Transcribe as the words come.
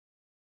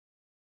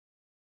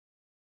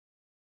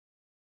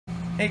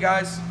Hey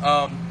guys,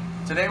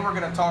 today we're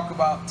going to talk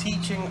about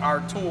teaching our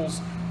tools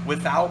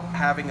without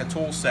having a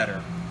tool setter.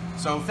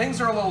 So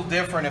things are a little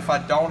different if I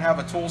don't have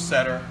a tool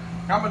setter.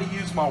 I'm going to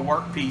use my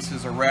workpiece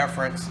as a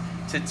reference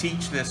to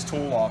teach this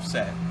tool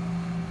offset.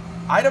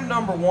 Item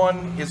number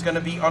one is going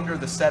to be under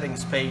the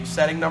settings page,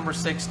 setting number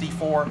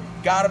 64.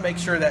 Got to make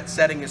sure that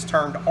setting is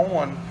turned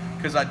on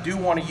because I do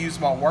want to use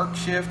my work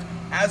shift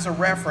as a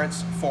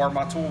reference for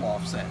my tool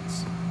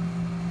offsets.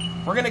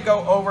 We're going to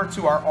go over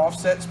to our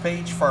offsets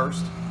page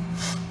first,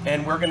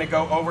 and we're going to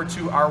go over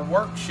to our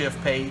work shift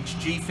page,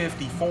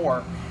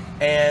 G54.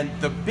 And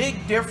the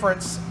big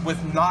difference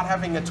with not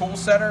having a tool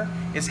setter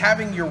is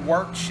having your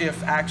work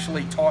shift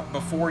actually taught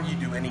before you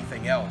do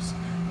anything else.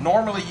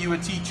 Normally you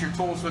would teach your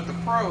tools with the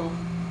probe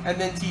and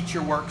then teach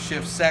your work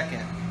shift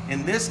second.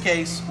 In this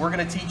case, we're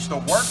going to teach the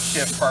work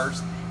shift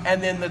first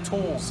and then the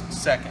tools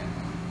second.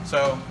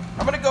 So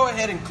I'm going to go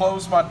ahead and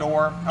close my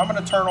door. I'm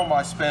going to turn on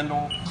my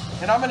spindle,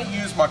 and I'm going to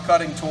use my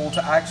cutting tool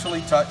to actually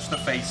touch the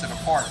face of the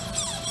part.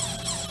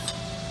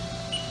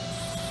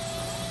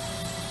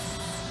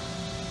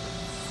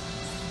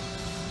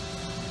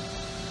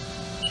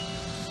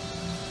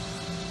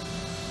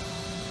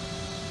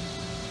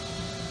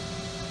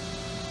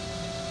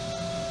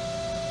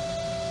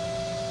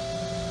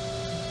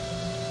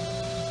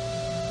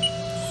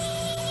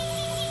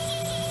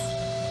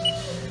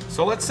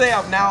 So let's say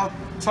I've now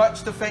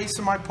touched the face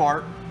of my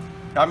part.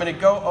 I'm going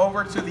to go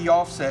over to the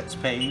offsets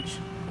page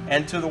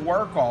and to the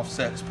work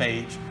offsets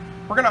page.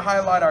 We're going to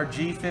highlight our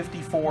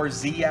G54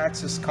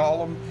 Z-axis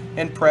column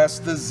and press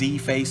the Z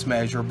face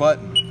measure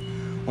button.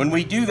 When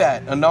we do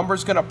that, a number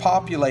is going to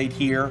populate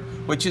here,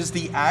 which is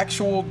the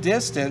actual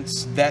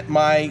distance that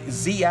my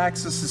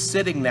Z-axis is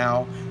sitting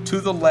now to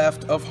the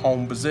left of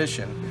home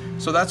position.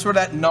 So that's where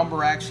that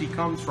number actually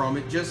comes from.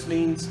 It just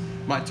means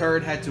my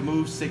turret had to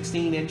move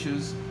 16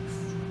 inches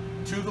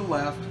to the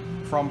left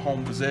from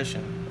home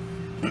position.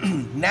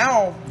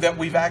 Now that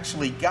we've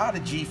actually got a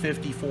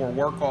G54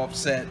 work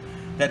offset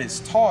that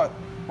is taught,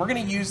 we're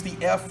going to use the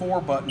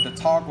F4 button to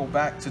toggle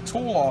back to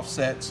tool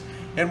offsets,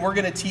 and we're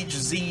going to teach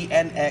Z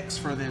and X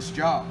for this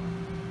job.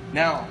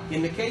 Now,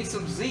 in the case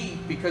of Z,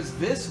 because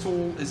this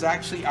tool is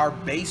actually our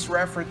base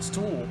reference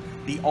tool,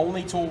 the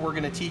only tool we're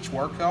going to teach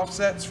work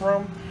offsets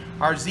from,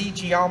 our Z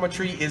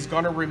geometry is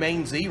going to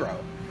remain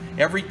 0.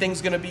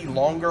 Everything's going to be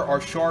longer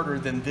or shorter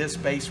than this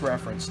base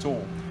reference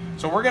tool.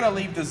 So we're going to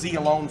leave the Z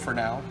alone for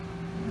now,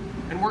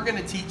 and we're going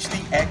to teach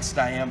the X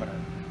diameter.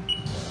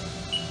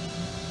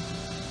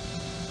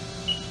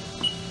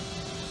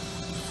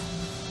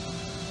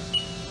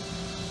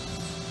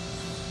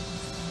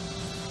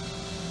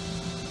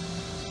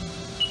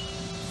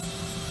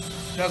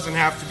 Doesn't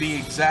have to be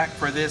exact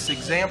for this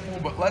example,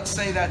 but let's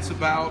say that's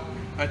about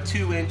a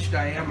 2-inch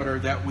diameter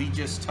that we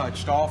just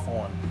touched off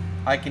on.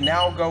 I can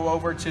now go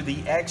over to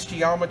the X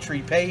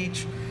geometry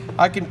page.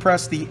 I can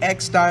press the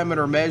X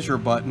diameter measure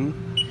button,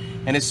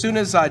 and as soon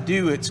as I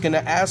do, it's going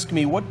to ask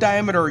me, what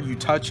diameter are you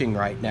touching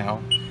right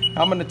now?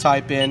 I'm going to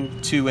type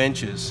in 2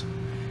 inches.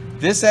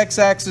 This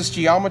X-axis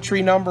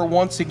geometry number,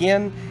 once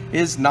again,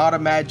 is not a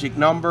magic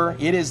number.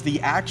 It is the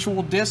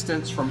actual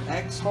distance from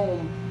X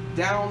home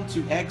down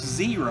to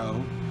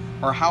X0,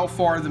 or how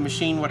far the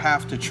machine would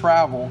have to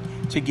travel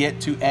to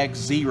get to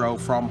X0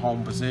 from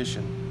home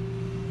position.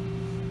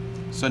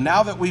 So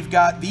now that we've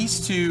got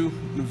these two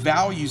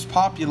values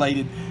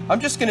populated,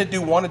 I'm just going to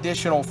do one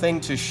additional thing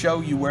to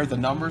show you where the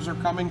numbers are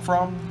coming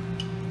from.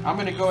 I'm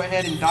going to go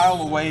ahead and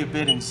dial away a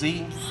bit in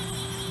Z,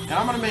 and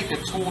I'm going to make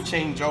a tool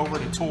change over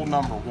to tool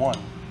number 1.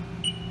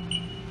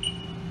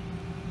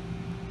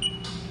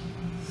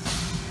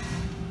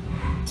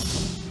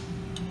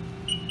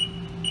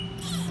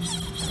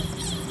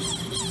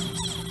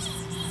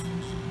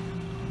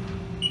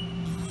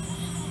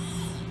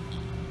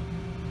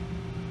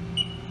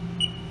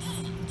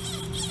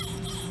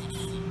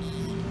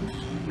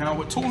 Now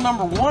with tool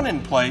number 1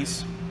 in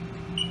place,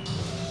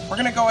 we're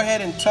going to go ahead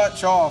and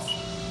touch off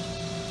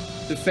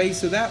the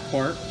face of that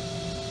part.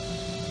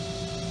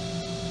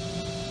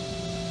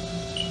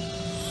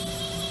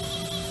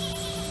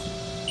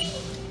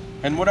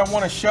 And what I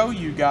want to show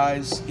you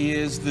guys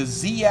is the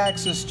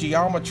Z-axis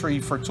geometry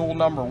for tool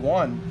number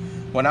 1.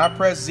 When I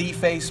press Z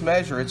face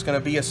measure, it's going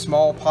to be a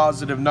small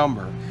positive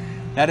number.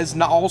 That is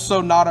also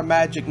not a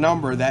magic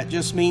number. That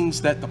just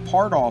means that the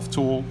part off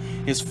tool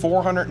is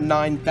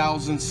 409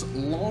 thousandths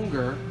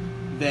longer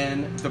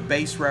than the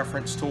base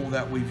reference tool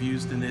that we've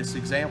used in this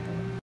example.